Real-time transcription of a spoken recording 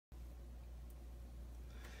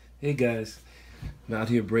Hey guys, I'm out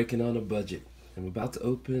here breaking on a budget. I'm about to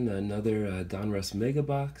open another Donruss Mega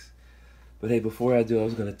Box. But hey, before I do, I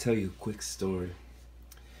was going to tell you a quick story.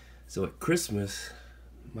 So at Christmas,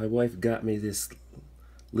 my wife got me this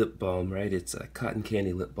lip balm, right? It's a cotton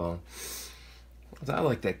candy lip balm. I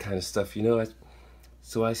like that kind of stuff, you know.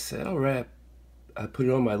 So I said, all right, I put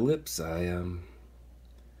it on my lips. I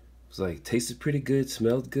was like, tasted pretty good,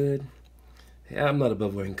 smelled good. Yeah, I'm not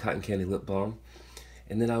above wearing cotton candy lip balm.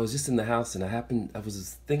 And then I was just in the house and I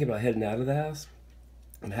was thinking about heading out of the house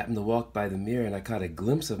and I happened to walk by the mirror and I caught a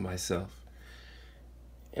glimpse of myself.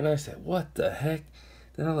 And I said, what the heck?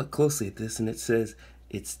 Then I look closely at this and it says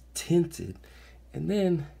it's tinted. And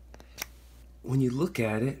then when you look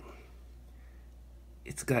at it,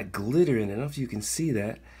 it's got glitter in it. I don't know if you can see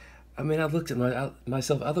that. I mean, I looked at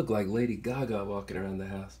myself, I look like Lady Gaga walking around the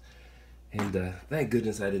house. And thank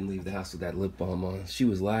goodness I didn't leave the house with that lip balm on. She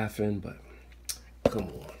was laughing, but come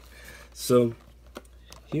on. So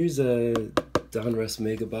here's a Donruss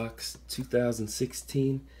Mega Box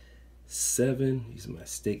 2016. Using my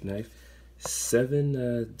steak knife,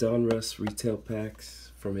 7 Donruss retail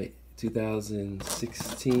packs from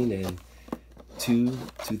 2016 and 2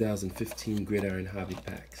 2015 Gridiron Hobby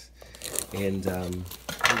packs. And I'm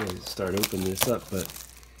going to start opening this up, but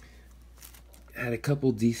I had a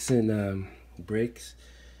couple decent breaks.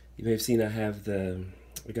 You may have seen I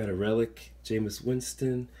got a Relic, Jameis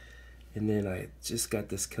Winston, and then I just got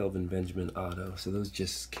this Kelvin Benjamin auto. So those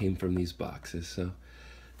just came from these boxes. So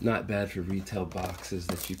not bad for retail boxes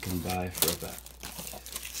that you can buy for about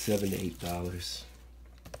 $7 to $8.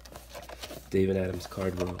 David Adams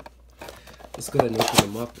card roll. Let's go ahead and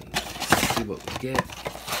open them up and see what we get.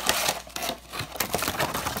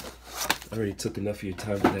 I already took enough of your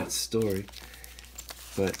time with that story,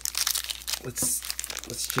 but let's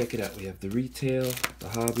check it out. We have the retail, the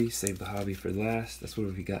hobby. Save the hobby for last. That's what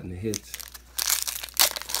we got in the hits.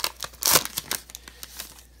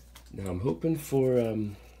 Now I'm hoping for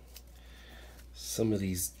some of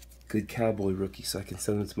these good Cowboy rookies so I can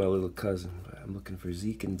send them to my little cousin. I'm looking for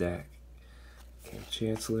Zeke and Dak. Cam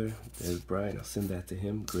Chancellor. There's Brian. I'll send that to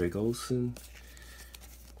him. Greg Olson.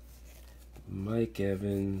 Mike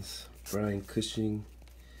Evans. Brian Cushing.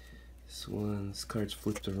 This one's cards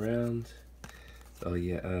flipped around. Oh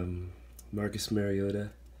yeah, Marcus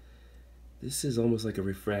Mariota. This is almost like a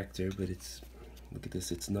refractor, but look at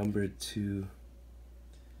this, it's numbered to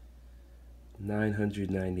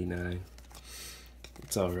 999.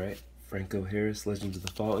 It's alright. Franco Harris, Legends of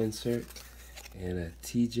the Fall insert, and a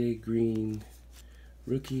TJ Green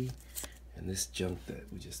rookie, and this junk that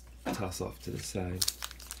we just toss off to the side.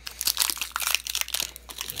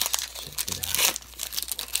 Let's check it out.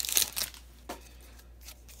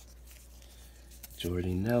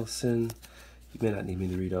 Jordy Nelson. You may not need me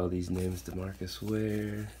to read all these names. DeMarcus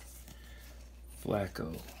Ware.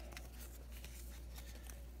 Flacco.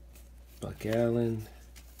 Buck Allen.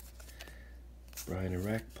 Brian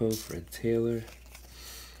Arakpo. Fred Taylor.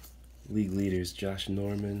 League leaders Josh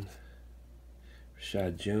Norman.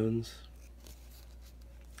 Rashad Jones.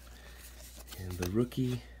 And the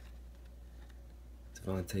rookie,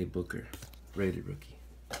 Devontae Booker. Rated rookie.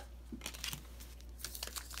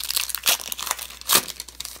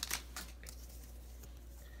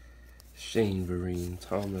 Shane Vereen,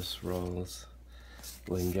 Thomas Rawls,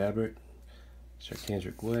 Blaine Gabbert,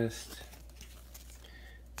 Charkandrick West,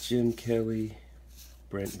 Jim Kelly,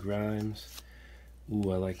 Brent Grimes.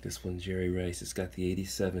 Ooh, I like this one, Jerry Rice. It's got the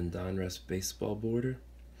 87 Donruss baseball border,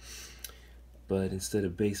 but instead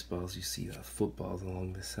of baseballs, you see footballs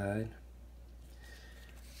along the side.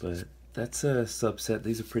 But that's a subset.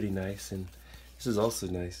 These are pretty nice, and this is also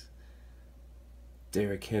nice.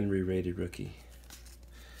 Derrick Henry, rated rookie.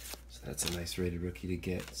 That's a nice rated rookie to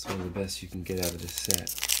get. It's one of the best you can get out of this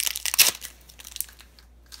set.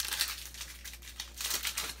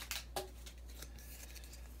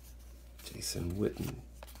 Jason Witten,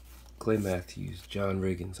 Clay Matthews, John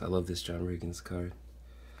Riggins. I love this John Riggins card.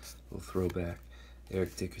 Little throwback.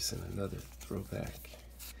 Eric Dickerson, another throwback.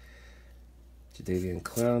 Jadeveon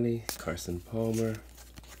Clowney, Carson Palmer,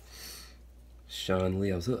 Sean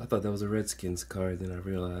Lee. I thought that was a Redskins card, then I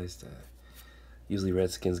realized usually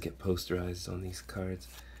Redskins get posterized on these cards.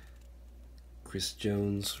 Chris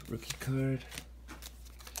Jones rookie card.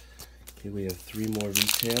 Okay, we have 3 more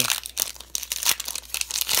retail.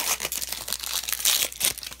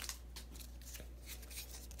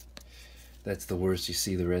 That's the worst. You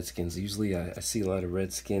see the Redskins. Usually I see a lot of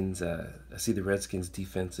Redskins. I see the Redskins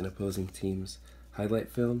defense in opposing teams' highlight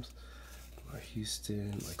films. Lamar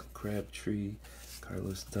Houston, Michael Crabtree,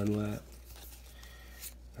 Carlos Dunlap.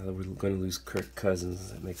 Now that we're going to lose Kirk Cousins,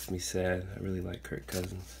 that makes me sad. I really like Kirk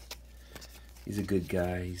Cousins. He's a good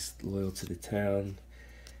guy. He's loyal to the town,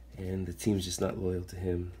 and the team's just not loyal to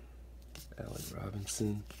him. Allen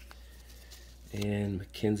Robinson. And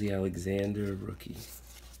Mackenzie Alexander, rookie.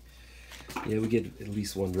 Yeah, we get at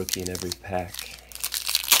least one rookie in every pack.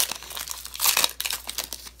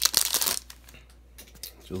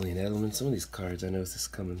 Julian Edelman. Some of these cards, I noticed this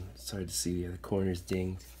coming. It's hard to see. Yeah, the corner's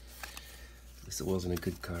dinged. At least it wasn't a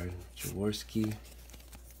good card. Jaworski.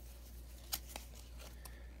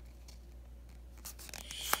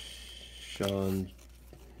 Sean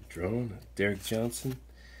Drone. Derek Johnson.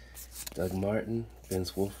 Doug Martin.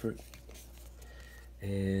 Vince Wolford.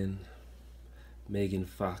 And Megan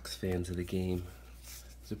Fox, fans of the game.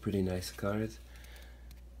 Those are pretty nice cards.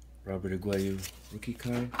 Robert Aguayo, rookie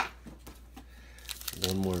card.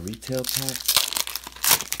 One more retail pack.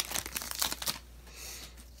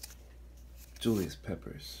 Julius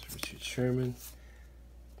Peppers, Richard Sherman,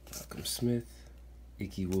 Malcolm Smith,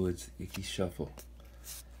 Icky Woods, Icky Shuffle.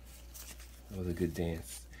 Oh, the good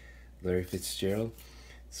dance. Larry Fitzgerald.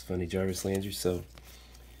 It's funny, Jarvis Landry. So,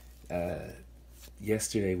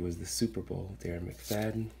 yesterday was the Super Bowl. Darren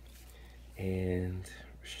McFadden and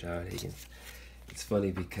Rashad Higgins. It's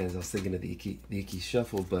funny because I was thinking of the Icky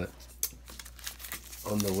Shuffle, but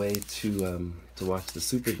on the way to watch the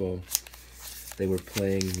Super Bowl, they were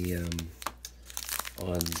playing the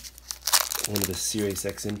on one of the Sirius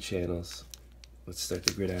XM channels. Let's start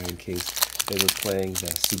the Gridiron Kings. They were playing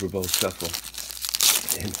the Super Bowl Shuffle,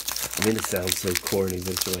 and I mean, it sounds so corny,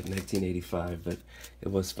 but it's from like 1985, but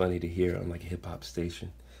it was funny to hear on like a hip-hop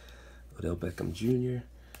station. Odell Beckham Jr.,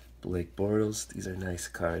 Blake Bortles. These are nice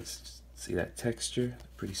cards. See that texture?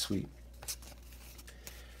 Pretty sweet.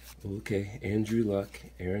 Okay, Andrew Luck,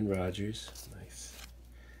 Aaron Rodgers. Nice.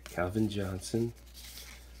 Calvin Johnson.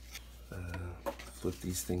 Flip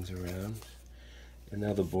these things around. And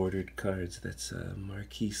now the bordered cards. That's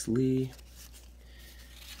Marquise Lee.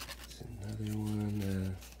 There's another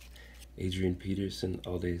one. Adrian Peterson,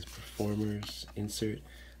 All Days Performers, insert.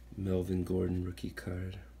 Melvin Gordon, rookie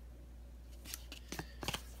card.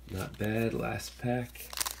 Not bad, last pack.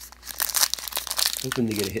 Hoping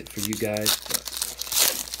to get a hit for you guys, but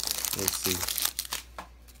let's see.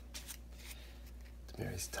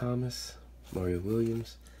 Demaryius Thomas, Mario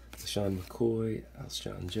Williams, LaShawn McCoy,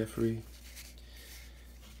 Alshon Jeffrey.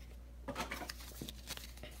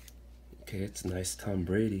 Okay, it's nice. Tom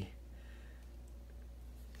Brady.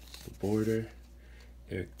 The border.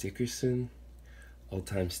 Eric Dickerson.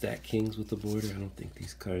 All-time Stat Kings with the border. I don't think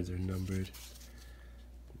these cards are numbered.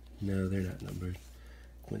 No, they're not numbered.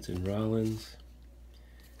 Quentin Rollins.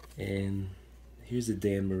 And here's a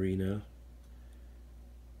Dan Marino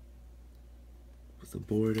with a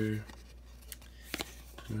border.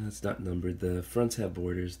 No, it's not numbered. The fronts have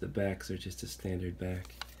borders. The backs are just a standard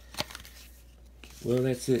back. Well,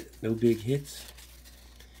 that's it. No big hits.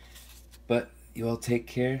 But you all take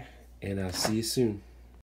care, and I'll see you soon.